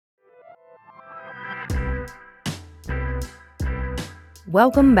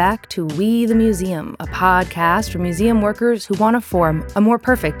Welcome back to We the Museum, a podcast for museum workers who want to form a more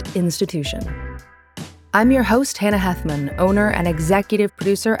perfect institution. I'm your host, Hannah Hethman, owner and executive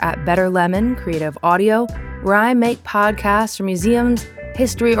producer at Better Lemon Creative Audio, where I make podcasts for museums,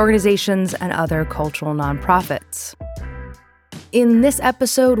 history organizations, and other cultural nonprofits. In this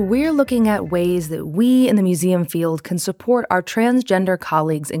episode, we're looking at ways that we in the museum field can support our transgender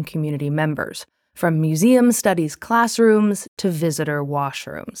colleagues and community members, from museum studies classrooms to visitor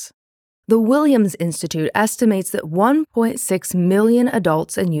washrooms. The Williams Institute estimates that 1.6 million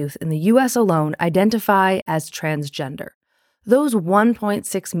adults and youth in the U.S. alone identify as transgender. Those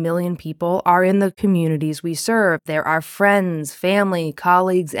 1.6 million people are in the communities we serve. They're our friends, family,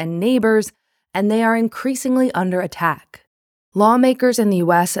 colleagues, and neighbors, and they are increasingly under attack. Lawmakers in the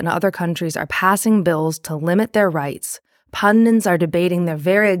U.S. and other countries are passing bills to limit their rights. Pundits are debating their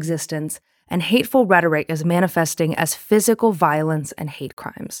very existence, and hateful rhetoric is manifesting as physical violence and hate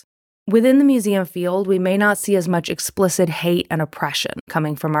crimes. Within the museum field, we may not see as much explicit hate and oppression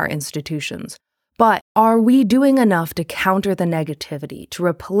coming from our institutions. But are we doing enough to counter the negativity, to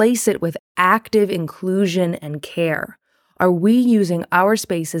replace it with active inclusion and care? Are we using our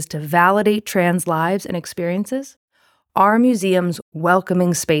spaces to validate trans lives and experiences? Are museums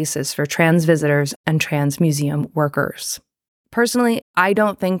welcoming spaces for trans visitors and trans museum workers? Personally, I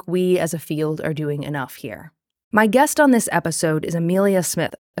don't think we as a field are doing enough here. My guest on this episode is Amelia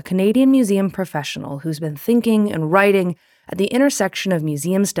Smith, a Canadian museum professional who's been thinking and writing at the intersection of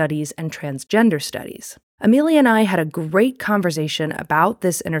museum studies and transgender studies. Amelia and I had a great conversation about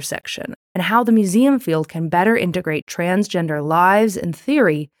this intersection and how the museum field can better integrate transgender lives and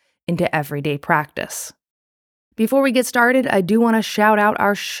theory into everyday practice. Before we get started, I do want to shout out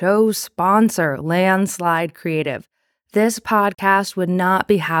our show sponsor, Landslide Creative. This podcast would not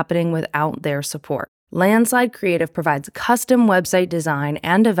be happening without their support. Landslide Creative provides custom website design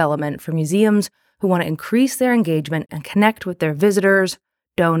and development for museums who want to increase their engagement and connect with their visitors,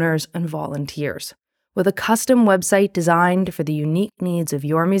 donors, and volunteers. With a custom website designed for the unique needs of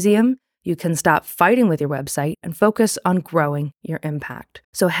your museum, you can stop fighting with your website and focus on growing your impact.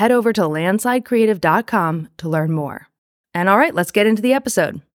 So head over to landslidecreative.com to learn more. And all right, let's get into the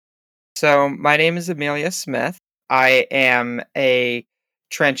episode. So my name is Amelia Smith. I am a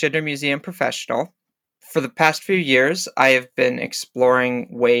transgender museum professional. For the past few years, I have been exploring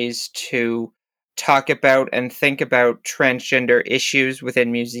ways to talk about and think about transgender issues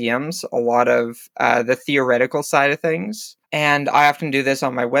within museums, a lot of the theoretical side of things. And I often do this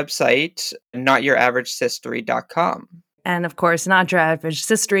on my website, notyouraveragesistory.com. And of course, Not Your Average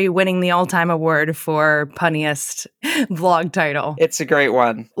Sistory winning the all-time award for punniest blog title. It's a great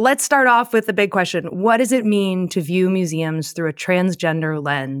one. Let's start off with the big question. What does it mean to view museums through a transgender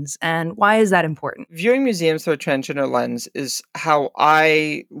lens, and why is that important? Viewing museums through a transgender lens is how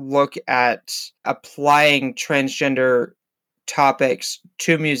I look at applying transgender topics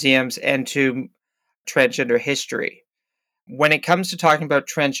to museums and to transgender history. When it comes to talking about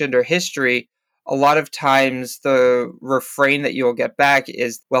transgender history, a lot of times the refrain that you'll get back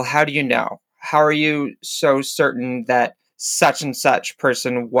is, well, how do you know? How are you so certain that such and such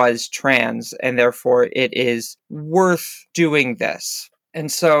person was trans and therefore it is worth doing this?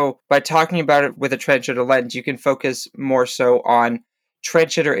 And so by talking about it with a transgender lens, you can focus more so on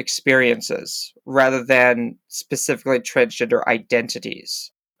transgender experiences rather than specifically transgender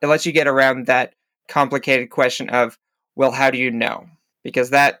identities. It lets you get around that complicated question of, well, how do you know?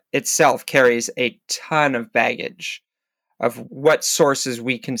 Because that itself carries a ton of baggage of what sources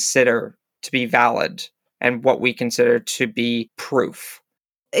we consider to be valid and what we consider to be proof.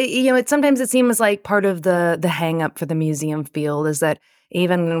 Sometimes it seems like part of the hang up for the museum field is that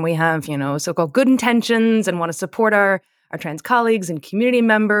even when we have, so-called good intentions and want to support our trans colleagues and community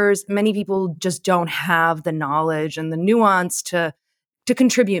members, many people just don't have the knowledge and the nuance to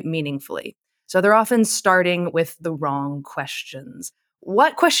contribute meaningfully. So they're often starting with the wrong questions.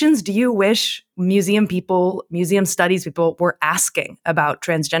 What questions do you wish museum studies people were asking about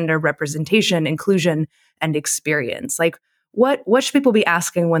transgender representation, inclusion, and experience? Like, what should people be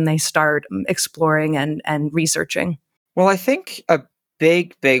asking when they start exploring and researching? Well, I think a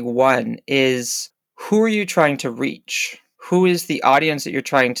big one is, who are you trying to reach? Who is the audience that you're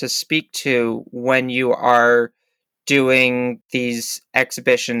trying to speak to when you are doing these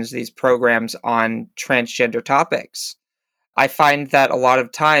exhibitions, these programs on transgender topics? I find that a lot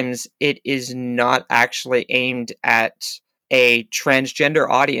of times it is not actually aimed at a transgender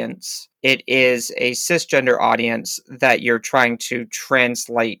audience. It is a cisgender audience that you're trying to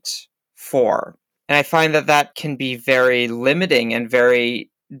translate for. And I find that that can be very limiting and very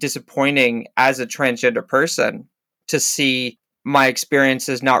disappointing as a transgender person to see my experience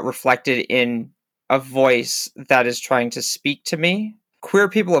is not reflected in a voice that is trying to speak to me. Queer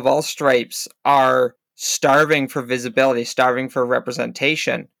people of all stripes are starving for visibility, starving for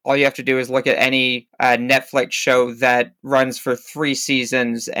representation. All you have to do is look at any Netflix show that runs for 3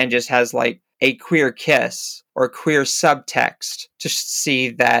 seasons and just has like a queer kiss or queer subtext to see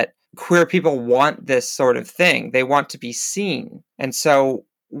that queer people want this sort of thing. They want to be seen. And so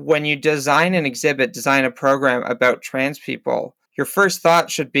when you design an exhibit, design a program about trans people, your first thought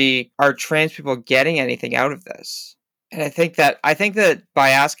should be, are trans people getting anything out of this? And I think that by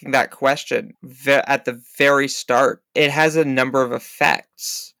asking that question at the very start, it has a number of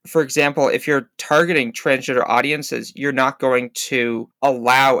effects. For example, if you're targeting transgender audiences, you're not going to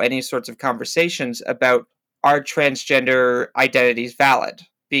allow any sorts of conversations about, are transgender identities valid?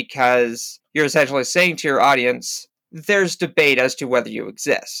 Because you're essentially saying to your audience, there's debate as to whether you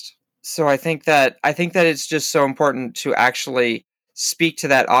exist. So I think that it's just so important to actually speak to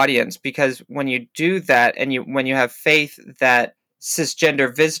that audience, because when you do that, and when you have faith that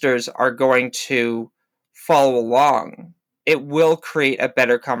cisgender visitors are going to follow along, it will create a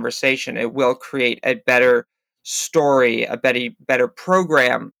better conversation. It will create a better story, a better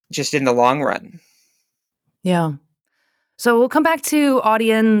program just in the long run. Yeah. So we'll come back to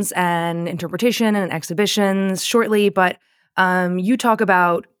audience and interpretation and exhibitions shortly, but you talk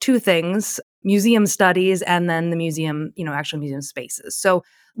about two things: museum studies and then the museum, actual museum spaces. So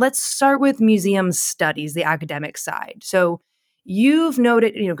let's start with museum studies, the academic side. So you've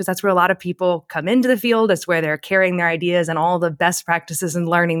noted, because that's where a lot of people come into the field, it's where they're carrying their ideas and all the best practices and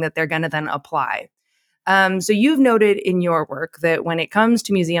learning that they're going to then apply. So you've noted in your work that when it comes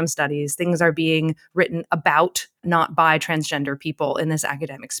to museum studies, things are being written about, not by transgender people in this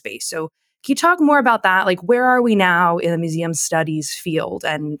academic space. So can you talk more about that? Like, where are we now in the museum studies field,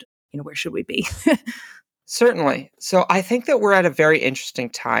 and where should we be? Certainly. So I think that we're at a very interesting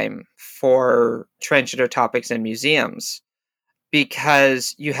time for transgender topics in museums,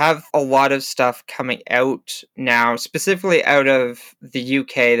 because you have a lot of stuff coming out now, specifically out of the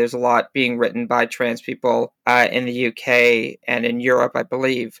UK. There's a lot being written by trans people in the UK and in Europe, I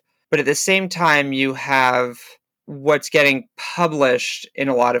believe. But at the same time, you have what's getting published in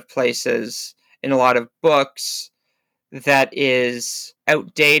a lot of places, in a lot of books, that is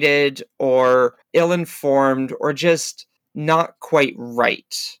outdated or ill-informed or just not quite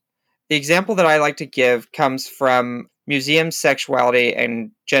right. The example that I like to give comes from Museum Sexuality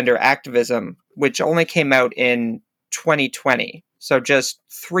and Gender Activism, which only came out in 2020, so just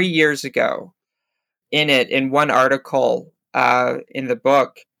 3 years ago. In one article in the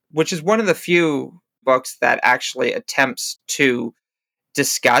book, which is one of the few books that actually attempts to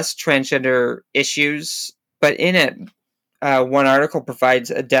discuss transgender issues, but in it, one article provides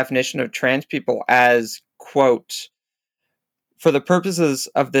a definition of trans people as, quote, "For the purposes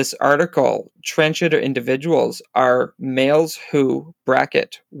of this article, transgender individuals are males who,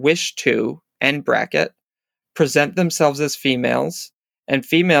 bracket, wish to, end bracket, present themselves as females, and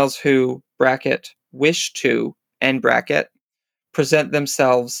females who, bracket, wish to, end bracket, present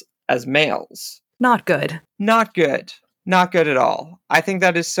themselves as males." Not good. Not good. Not good at all. I think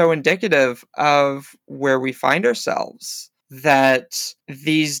that is so indicative of where we find ourselves, that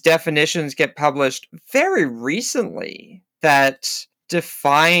these definitions get published very recently that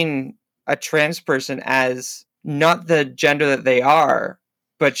define a trans person as not the gender that they are,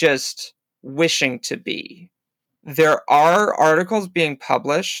 but just wishing to be. There are articles being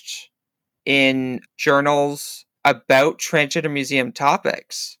published in journals about transgender museum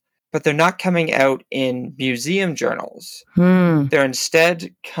topics, but they're not coming out in museum journals. They're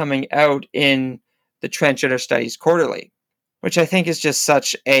instead coming out in the Transgender Studies Quarterly, which I think is just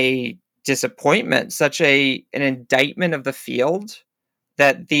such a disappointment, such an indictment of the field,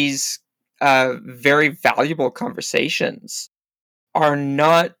 that these very valuable conversations are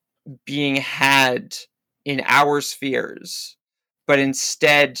not being had in our spheres, but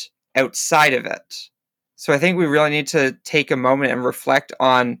instead outside of it. So I think we really need to take a moment and reflect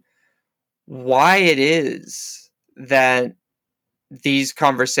on why it is that these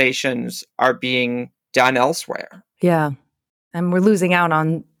conversations are being done elsewhere. Yeah. And we're losing out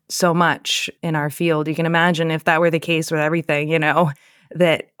on so much in our field. You can imagine if that were the case with everything,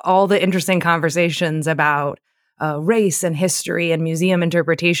 that all the interesting conversations about race and history and museum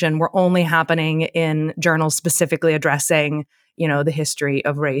interpretation were only happening in journals specifically addressing, the history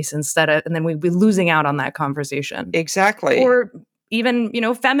of race and then we'd be losing out on that conversation. Exactly. Or even,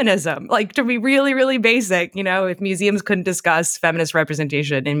 feminism, like, to be really, really basic, if museums couldn't discuss feminist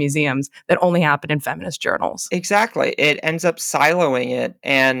representation in museums, that only happened in feminist journals. Exactly. It ends up siloing it.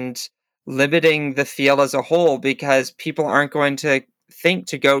 And limiting the field as a whole because people aren't going to think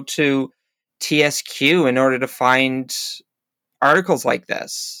to go to TSQ in order to find articles like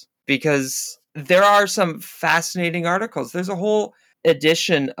this, because there are some fascinating articles. There's a whole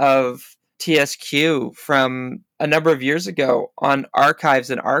edition of TSQ from a number of years ago on archives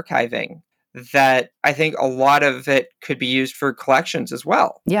and archiving that I think a lot of it could be used for collections as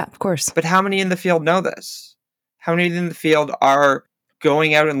well. Yeah, of course. But how many in the field know this? How many in the field are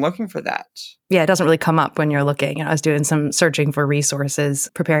going out and looking for that? Yeah, it doesn't really come up when you're looking. I was doing some searching for resources,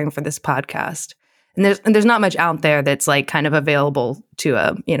 preparing for this podcast. And there's not much out there that's like kind of available to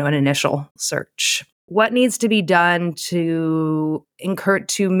an initial search. What needs to be done to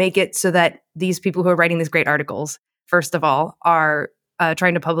make it so that these people who are writing these great articles, first of all, are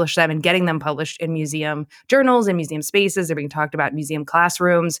trying to publish them and getting them published in museum journals and museum spaces? They're being talked about in museum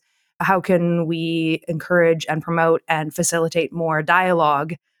classrooms. How can we encourage and promote and facilitate more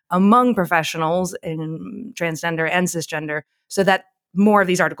dialogue among professionals in transgender and cisgender so that more of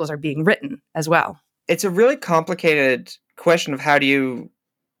these articles are being written as well? It's a really complicated question of how do you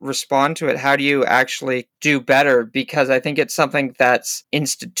respond to it? How do you actually do better? Because I think it's something that's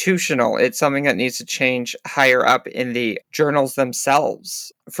institutional. It's something that needs to change higher up in the journals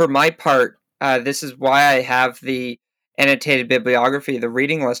themselves. For my part, this is why I have the annotated bibliography, the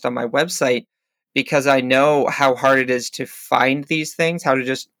reading list on my website, because I know how hard it is to find these things, how to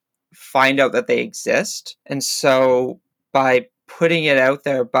just find out that they exist. And so by putting it out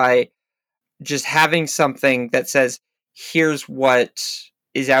there, by just having something that says, here's what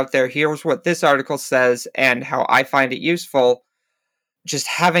is out there, here's what this article says, and how I find it useful, just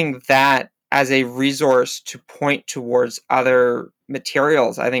having that as a resource to point towards other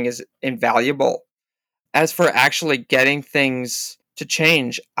materials, I think is invaluable. As for actually getting things to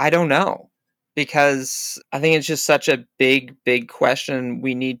change, I don't know, because I think it's just such a big, big question.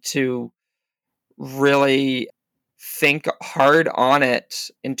 We need to really think hard on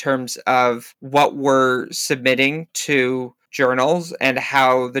it in terms of what we're submitting to journals and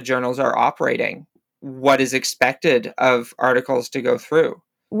how the journals are operating, what is expected of articles to go through.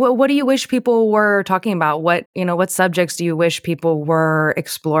 What do you wish people were talking about? What subjects do you wish people were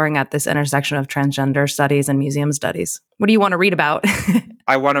exploring at this intersection of transgender studies and museum studies? What do you want to read about?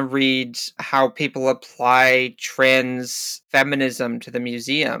 I want to read how people apply trans feminism to the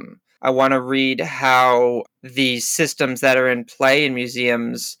museum. I want to read how the systems that are in play in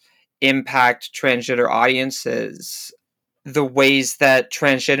museums impact transgender audiences, the ways that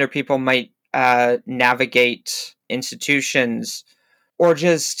transgender people might navigate institutions, or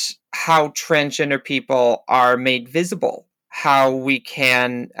just how transgender people are made visible, how we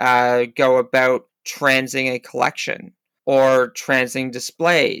can go about transing a collection or transing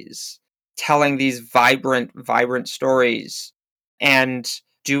displays, telling these vibrant, vibrant stories, and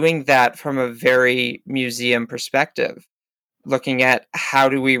doing that from a very museum perspective, looking at how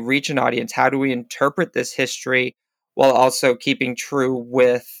do we reach an audience, how do we interpret this history while also keeping true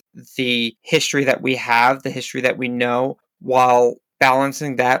with the history that we have, the history that we know, while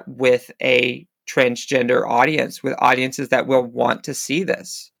balancing that with a transgender audience, with audiences that will want to see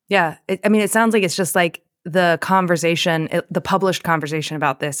this. Yeah. It sounds like it's just like the conversation, the published conversation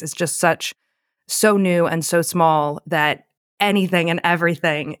about this is just so new and so small that anything and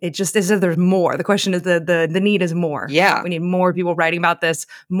everything, it just is that there's more. The question is the need is more. Yeah. We need more people writing about this,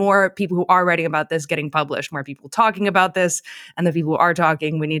 more people who are writing about this getting published, more people talking about this, and the people who are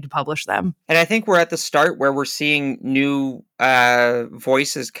talking, we need to publish them. And I think we're at the start where we're seeing new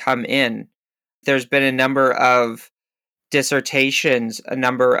voices come in. There's been a number of dissertations, a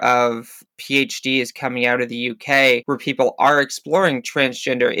number of PhDs coming out of the UK where people are exploring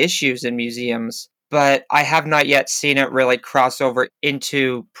transgender issues in museums, but I have not yet seen it really cross over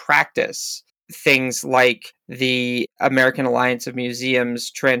into practice. Things like the American Alliance of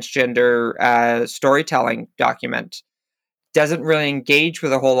Museums transgender storytelling document doesn't really engage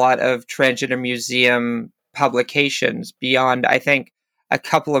with a whole lot of transgender museum publications beyond, I think, a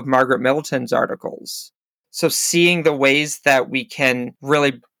couple of Margaret Middleton's articles. So seeing the ways that we can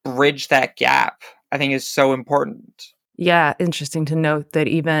really bridge that gap, I think, is so important. Yeah, interesting to note that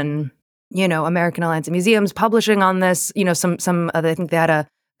even, American Alliance of Museums publishing on this, some I think they had a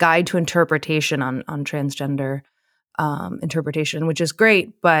guide to interpretation on transgender interpretation, which is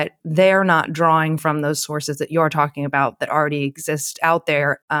great, but they're not drawing from those sources that you're talking about that already exist out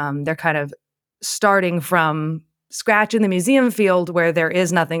there. They're kind of starting from scratch in the museum field where there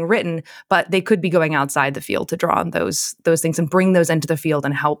is nothing written, but they could be going outside the field to draw on those things and bring those into the field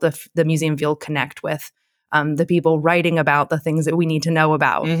and help the museum field connect with the people writing about the things that we need to know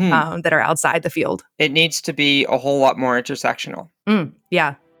about that are outside the field. It needs to be a whole lot more intersectional.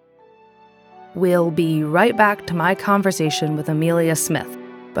 Yeah. We'll be right back to my conversation with Amelia Smith.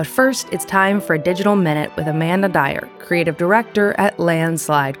 But first, it's time for a Digital Minute with Amanda Dyer, Creative Director at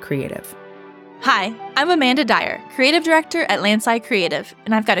Landslide Creative. Hi, I'm Amanda Dyer, Creative Director at Landslide Creative,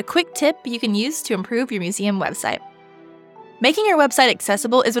 and I've got a quick tip you can use to improve your museum website. Making your website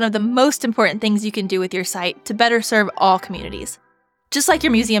accessible is one of the most important things you can do with your site to better serve all communities. Just like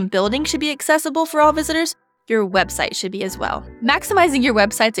your museum building should be accessible for all visitors, your website should be as well. Maximizing your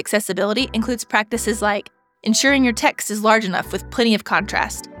website's accessibility includes practices like ensuring your text is large enough with plenty of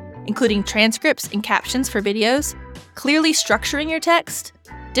contrast, including transcripts and captions for videos, clearly structuring your text,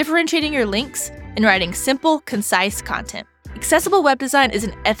 differentiating your links, and writing simple, concise content. Accessible web design is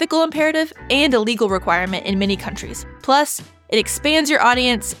an ethical imperative and a legal requirement in many countries. Plus, it expands your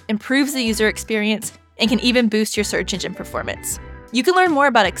audience, improves the user experience, and can even boost your search engine performance. You can learn more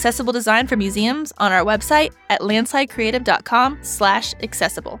about accessible design for museums on our website at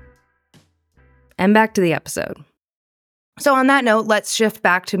landslidecreative.com/accessible. And back to the episode. So on that note, let's shift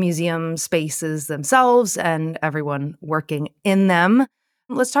back to museum spaces themselves and everyone working in them.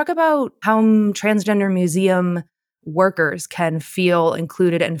 Let's talk about how transgender museum workers can feel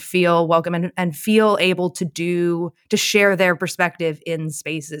included and feel welcome and feel able to share their perspective in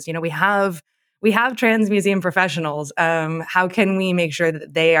spaces. You know, we have trans museum professionals. How can we make sure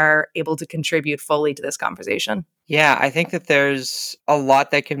that they are able to contribute fully to this conversation? Yeah, I think that there's a lot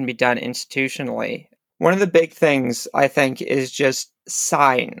that can be done institutionally. One of the big things, I think, is just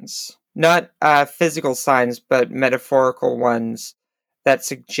signs. Not physical signs, but metaphorical ones that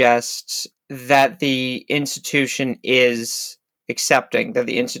suggest that the institution is accepting, that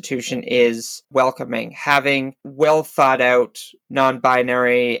the institution is welcoming, having well thought out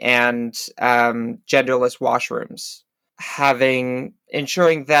non-binary and genderless washrooms,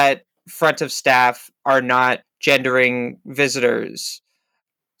 ensuring that front of staff are not gendering visitors,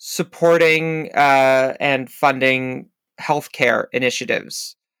 supporting and funding healthcare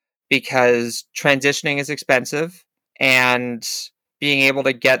initiatives because transitioning is expensive, and being able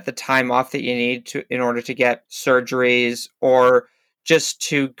to get the time off that you need in order to get surgeries or just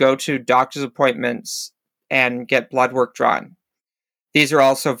to go to doctor's appointments and get blood work drawn. These are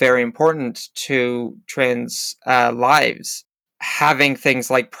also very important to trans lives. Having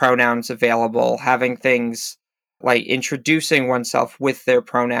things like pronouns available, having things like introducing oneself with their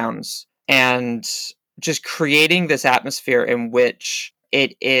pronouns, and just creating this atmosphere in which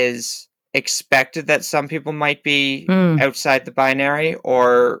it is expected that some people might be outside the binary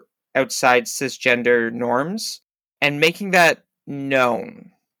or outside cisgender norms, and making that known,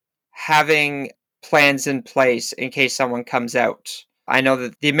 having plans in place in case someone comes out. I know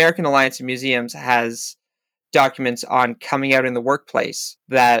that the American Alliance of Museums has documents on coming out in the workplace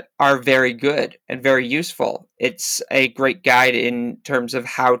that are very good and very useful. It's a great guide in terms of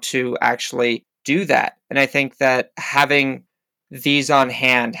how to actually do that. And I think that having these on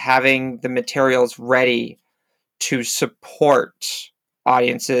hand, having the materials ready to support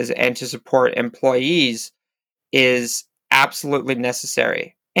audiences and to support employees is absolutely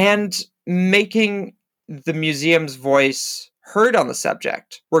necessary. And making the museum's voice heard on the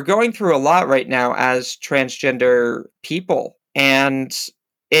subject. We're going through a lot right now as transgender people, and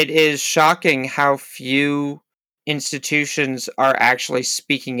it is shocking how few institutions are actually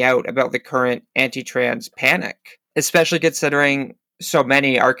speaking out about the current anti-trans panic, especially considering so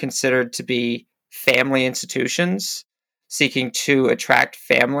many are considered to be family institutions seeking to attract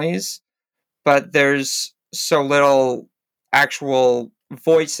families, but there's so little actual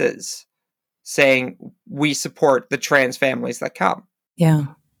voices saying we support the trans families that come. Yeah.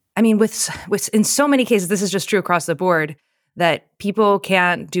 I mean, with in so many cases, this is just true across the board, that people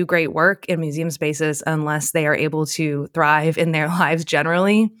can't do great work in museum spaces unless they are able to thrive in their lives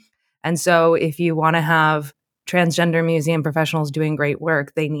generally. And so if you want to have transgender museum professionals doing great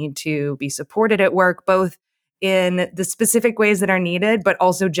work, they need to be supported at work, both in the specific ways that are needed, but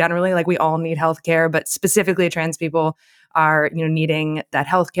also generally, like we all need healthcare, but specifically trans people are, needing that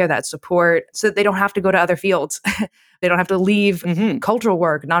healthcare, that support, so that they don't have to go to other fields. They don't have to leave cultural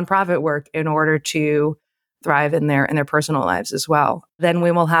work, nonprofit work in order to thrive in their personal lives as well. Then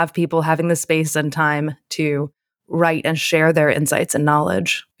we will have people having the space and time to write and share their insights and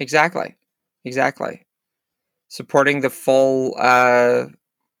knowledge. Exactly. Supporting the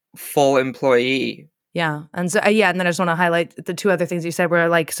full employee. Yeah. And so, and then I just want to highlight the two other things you said were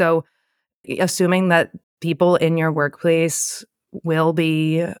like, so assuming that people in your workplace will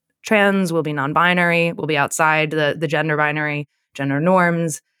be trans, will be non-binary, will be outside the gender binary, gender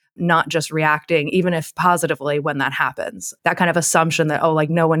norms, not just reacting, even if positively, when that happens. That kind of assumption that, oh, like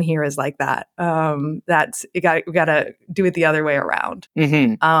no one here is like that. That's we got to do it the other way around.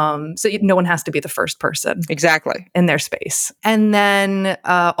 So no one has to be the first person Exactly. in their space. And then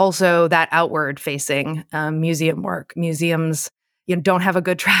also that outward facing museum work. Museums don't have a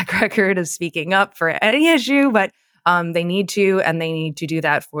good track record of speaking up for any issue, but they need to, and they need to do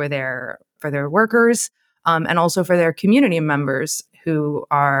that for their workers and also for their community members who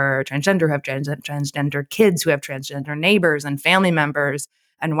are transgender, have transgender kids, who have transgender neighbors and family members.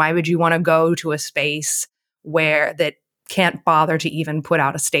 And why would you want to go to a space where that can't bother to even put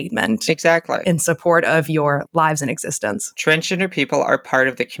out a statement Exactly. in support of your lives and existence? Transgender people are part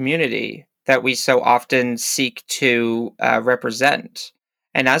of the community that we so often seek to represent.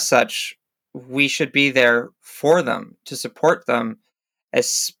 And as such, we should be there for them, to support them,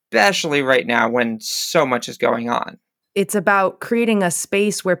 especially right now when so much is going on. It's about creating a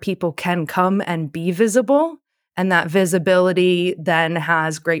space where people can come and be visible. And that visibility then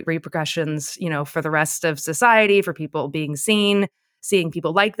has great repercussions, for the rest of society, for people being seen, seeing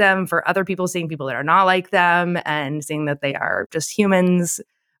people like them, for other people seeing people that are not like them, and seeing that they are just humans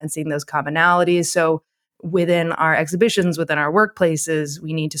and seeing those commonalities. So within our exhibitions, within our workplaces,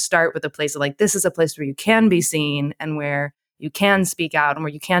 we need to start with a place of like, this is a place where you can be seen and where you can speak out and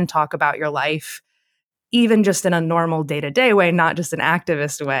where you can talk about your life, even just in a normal day-to-day way, not just an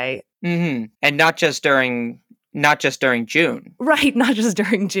activist way. And not just during June. Right, not just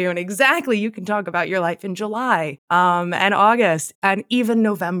during June. Exactly. You can talk about your life in July and August and even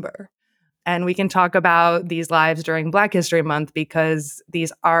November. And we can talk about these lives during Black History Month because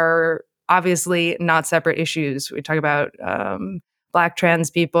these are obviously not separate issues. We talk about Black trans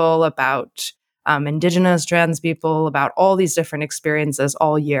people, about Indigenous trans people, about all these different experiences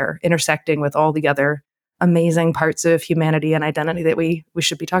all year, intersecting with all the other amazing parts of humanity and identity that we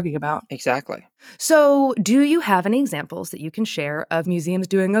should be talking about. Exactly. So do you have any examples that you can share of museums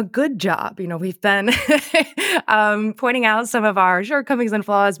doing a good job? We've been pointing out some of our shortcomings and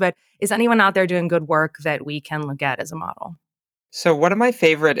flaws, but is anyone out there doing good work that we can look at as a model? So one of my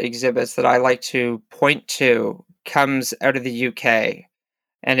favorite exhibits that I like to point to comes out of the UK,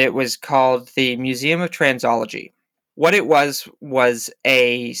 and it was called the Museum of Transology. What it was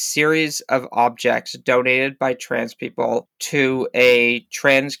a series of objects donated by trans people to a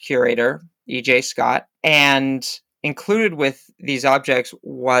trans curator, E.J. Scott, and included with these objects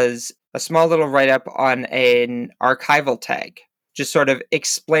was a small little write-up on an archival tag, just sort of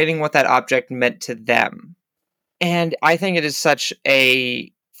explaining what that object meant to them. And I think it is such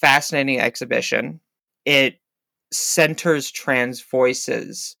a fascinating exhibition. It centers trans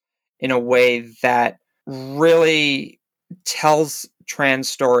voices in a way that really tells trans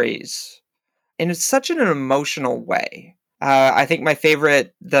stories in such an emotional way. I think my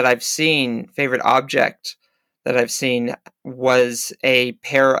favorite object that I've seen was a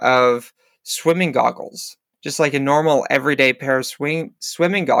pair of swimming goggles, just like a normal everyday pair of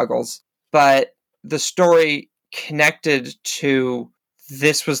swimming goggles. But the story connected to,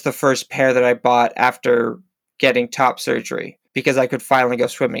 this was the first pair that I bought after getting top surgery because I could finally go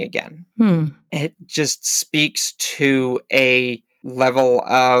swimming again. It just speaks to a level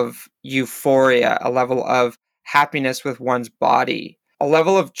of euphoria, a level of happiness with one's body, a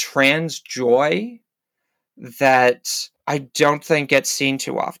level of trans joy that I don't think gets seen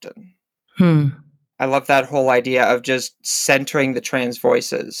too often. I love that whole idea of just centering the trans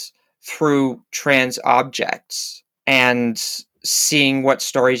voices through trans objects and seeing what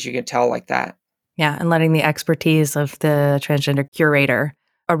stories you can tell like that. Yeah, and letting the expertise of the transgender curator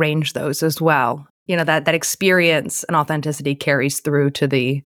arrange those as well. That experience and authenticity carries through to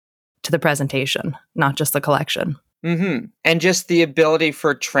the presentation, not just the collection. And just the ability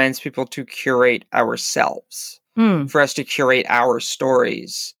for trans people to curate ourselves, for us to curate our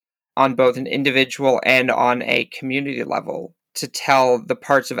stories on both an individual and on a community level, to tell the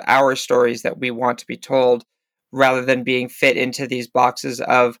parts of our stories that we want to be told, rather than being fit into these boxes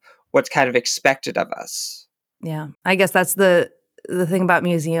of what's kind of expected of us. Yeah, I guess that's the thing about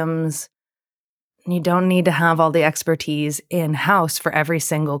museums. You don't need to have all the expertise in-house for every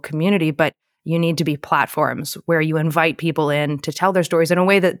single community, but you need to be platforms where you invite people in to tell their stories in a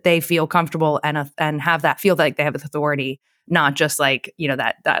way that they feel comfortable and have that feel like they have authority, not just like,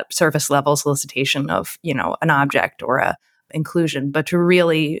 that surface level solicitation of, an object or a inclusion, but to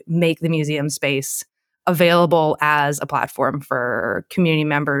really make the museum space available as a platform for community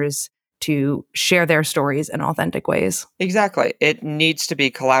members to share their stories in authentic ways. Exactly. It needs to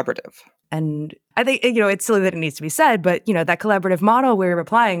be collaborative. And I think, it's silly that it needs to be said, but, that collaborative model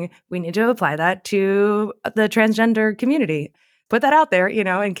we need to apply that to the transgender community. put that out there,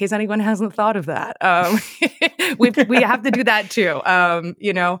 in case anyone hasn't thought of that. We have to do that too,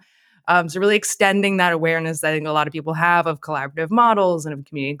 so really extending that awareness that I think a lot of people have of collaborative models and of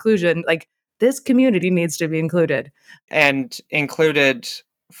community inclusion. Like, this community needs to be included. And included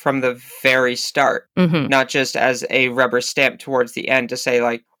from the very start, not just as a rubber stamp towards the end to say,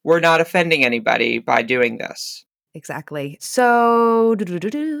 like, we're not offending anybody by doing this. Exactly. So,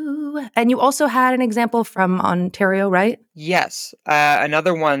 and you also had an example from Ontario, right? Yes.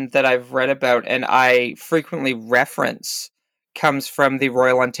 Another one that I've read about and I frequently reference comes from the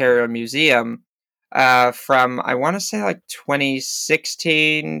Royal Ontario Museum from, I want to say, like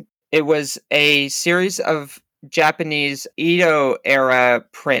 2016. It was a series of Japanese Edo era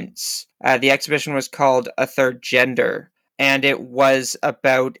prints. The exhibition was called A Third Gender, and it was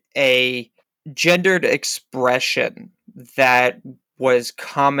about a gendered expression that was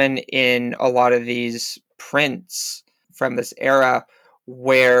common in a lot of these prints from this era,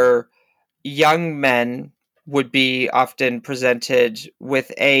 where young men would be often presented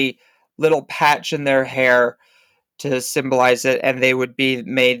with a little patch in their hair to symbolize it, and they would be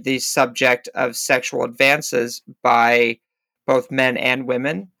made the subject of sexual advances by both men and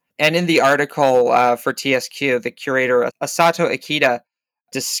women. And in the article for TSQ, the curator Asato Ikeda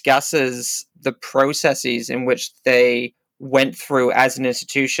discusses the processes in which they went through as an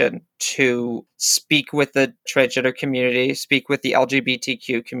institution to speak with the transgender community, speak with the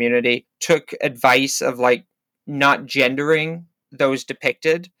LGBTQ community, took advice of like not gendering those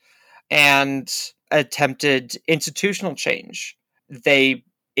depicted, and attempted institutional change. They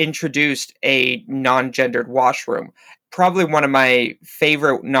introduced a non-gendered washroom. Probably one of my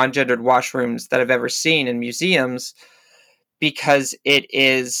favorite non-gendered washrooms that I've ever seen in museums, because it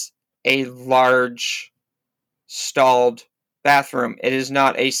is a large stalled bathroom. It is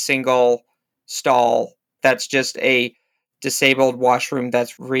not a single stall that's just a disabled washroom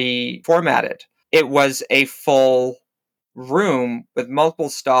that's reformatted. It was a full room with multiple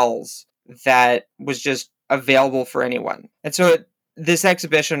stalls that was just available for anyone. And so this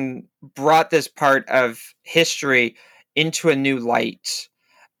exhibition brought this part of history into a new light,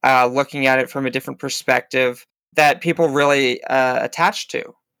 looking at it from a different perspective that people really attached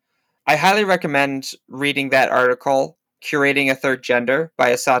to. I highly recommend reading that article, Curating a Third Gender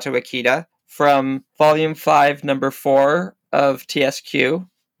by Asato Ikeda, from Volume 5, Number 4 of TSQ,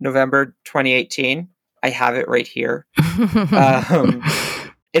 November 2018. I have it right here.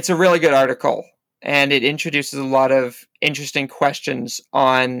 It's a really good article, and it introduces a lot of interesting questions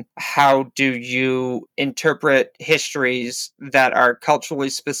on how do you interpret histories that are culturally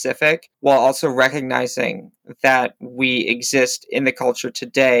specific while also recognizing that we exist in the culture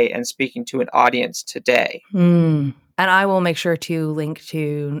today and speaking to an audience today. And I will make sure to link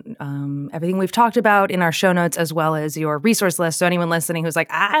to everything we've talked about in our show notes, as well as your resource list. So anyone listening who's like,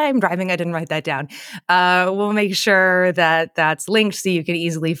 I'm driving, I didn't write that down, we'll make sure that that's linked so you can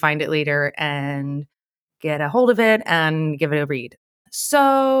easily find it later and get a hold of it and give it a read.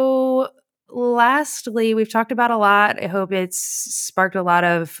 So lastly, we've talked about a lot. I hope it's sparked a lot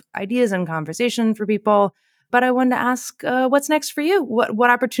of ideas and conversation for people. But I wanted to ask, what's next for you? What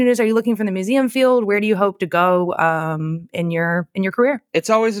opportunities are you looking for in the museum field? Where do you hope to go in your career? It's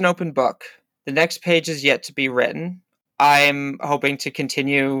always an open book. The next page is yet to be written. I'm hoping to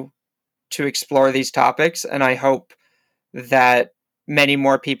continue to explore these topics, and I hope that many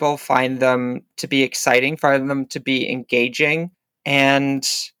more people find them to be exciting, find them to be engaging, and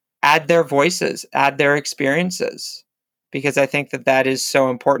add their voices, add their experiences, because I think that that is so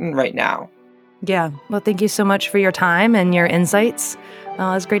important right now. Yeah. Well, thank you so much for your time and your insights.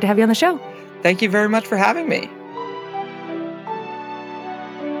 It's great to have you on the show. Thank you very much for having me.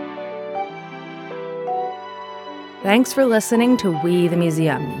 Thanks for listening to We the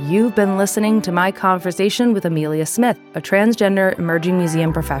Museum. You've been listening to my conversation with Amelia Smith, a transgender emerging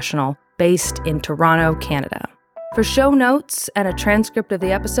museum professional based in Toronto, Canada. For show notes and a transcript of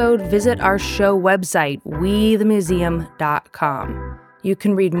the episode, visit our show website, wethemuseum.com. You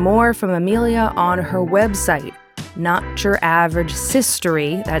can read more from Amelia on her website, Not Your Average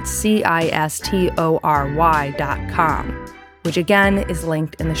Sistory, that's CISTORY.com, which again is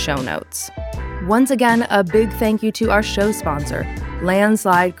linked in the show notes. Once again, a big thank you to our show sponsor,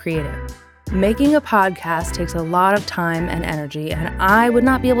 Landslide Creative. Making a podcast takes a lot of time and energy, and I would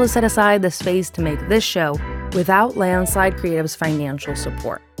not be able to set aside the space to make this show without Landslide Creative's financial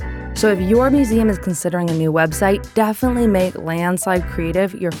support. So if your museum is considering a new website, definitely make Landslide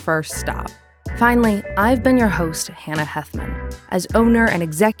Creative your first stop. Finally, I've been your host, Hannah Hethman. As owner and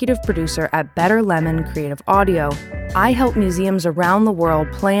executive producer at Better Lemon Creative Audio, I help museums around the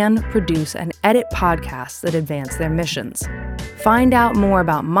world plan, produce, and edit podcasts that advance their missions. Find out more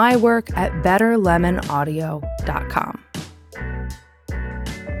about my work at betterlemonaudio.com.